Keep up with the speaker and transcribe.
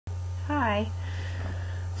Hi.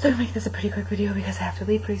 So I'm making this a pretty quick video because I have to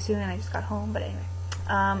leave pretty soon and I just got home, but anyway.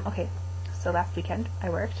 Okay, so last weekend I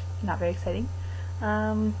worked, not very exciting.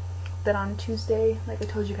 Then on Tuesday, like I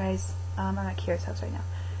told you guys, I'm at Kira's house right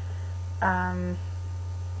now.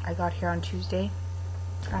 I got here on Tuesday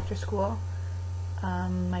after school.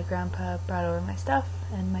 My grandpa brought over my stuff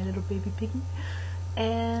and my little baby piggy,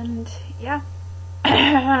 and yeah.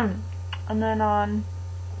 And then on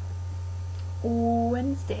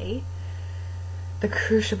Wednesday, the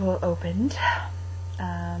Crucible opened.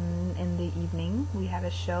 In the evening, we had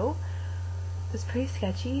a show. It was pretty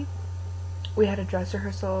sketchy. We had a dress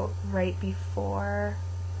rehearsal right before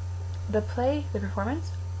the play, the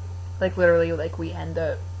performance. Like literally, like we end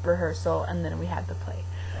the rehearsal and then we had the play.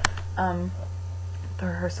 The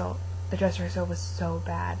dress rehearsal was so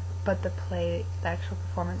bad, but the play, the actual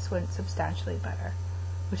performance went substantially better,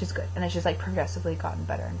 which is good. And it's just like progressively gotten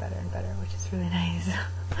better and better and better, which is really nice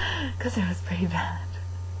because it was pretty bad.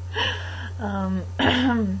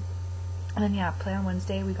 And then yeah, play on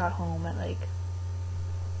Wednesday. We got home at like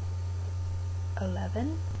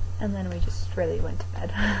 11, and then we just really went to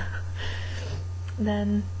bed.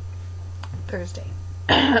 Then Thursday,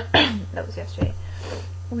 that was yesterday,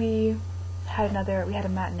 we had a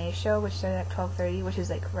matinee show which started at 12:30, which is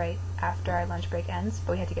like right after our lunch break ends,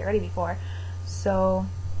 but we had to get ready before. So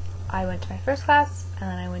I went to my first class, and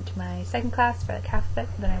then I went to my second class for like half of it.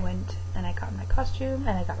 Then I went and I got my costume,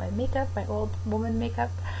 and I got my makeup, my old woman makeup,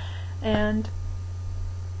 and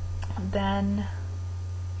then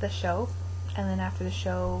the show. And then after the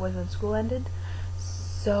show was when school ended.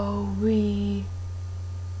 So we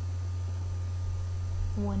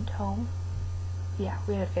went home. Yeah,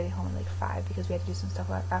 we ended up getting home at like 5 because we had to do some stuff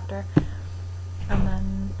after.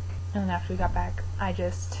 And then after we got back, I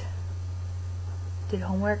just did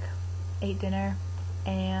homework, ate dinner,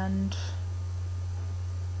 and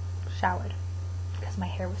showered because my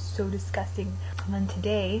hair was so disgusting. And then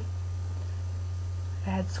today I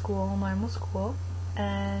had school, normal school,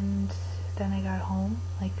 and then I got home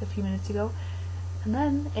like a few minutes ago, and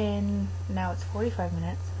then now it's 45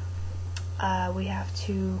 minutes, we have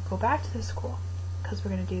to go back to the school because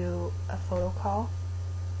we're going to do a photo call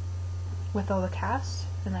with all the cast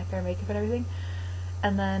and like their makeup and everything.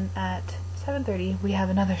 And then at 7:30 we have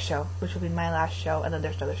another show, which will be my last show, and then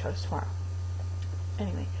there's other shows tomorrow.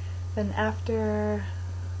 Anyway, then after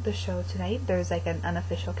the show tonight, there's like an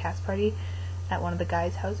unofficial cast party at one of the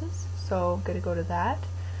guys' houses, so I'm gonna go to that,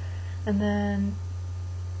 and then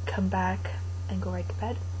come back and go right to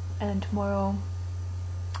bed. And tomorrow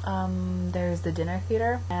there's the dinner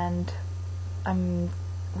theater, and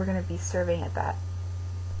we're gonna be serving at that.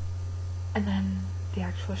 And then the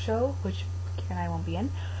actual show, which Kira and I won't be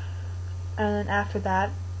in. And then after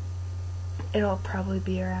that, it'll probably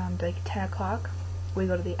be around like 10 o'clock. We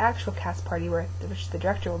go to the actual cast party, which the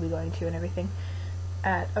director will be going to and everything,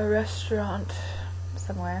 at a restaurant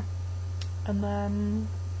somewhere. And then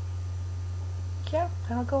yeah,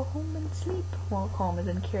 then I'll go home and sleep. Well, home is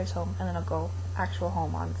in Kira's home, and then I'll go actual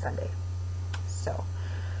home on Sunday. So,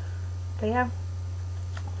 but yeah,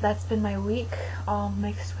 that's been my week, all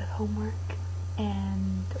mixed with homework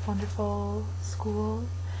and wonderful school,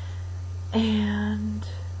 and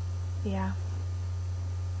yeah,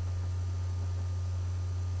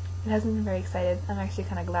 it hasn't been very excited. I'm actually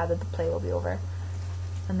kind of glad that the play will be over,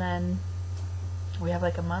 and then we have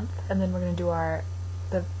like a month, and then we're gonna do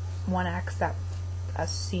the one acts that us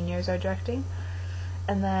seniors are directing,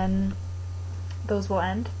 and then those will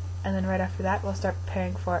end, and then right after that we'll start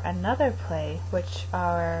preparing for another play, which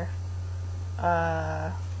our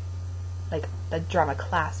like the drama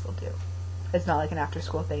class will do. It's not like an after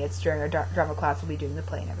school thing, it's during our drama class we'll be doing the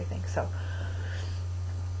play and everything, so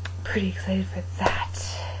pretty excited for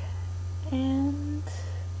that. And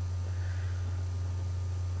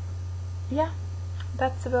yeah,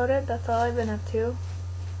 that's about it. That's all I've been up to.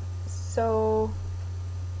 So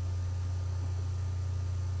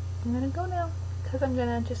I'm gonna go now because I'm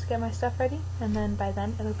gonna just get my stuff ready, and then by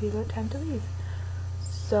then it'll be about time to leave.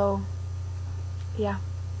 So yeah,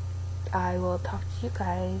 I will talk to you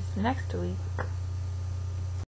guys next week.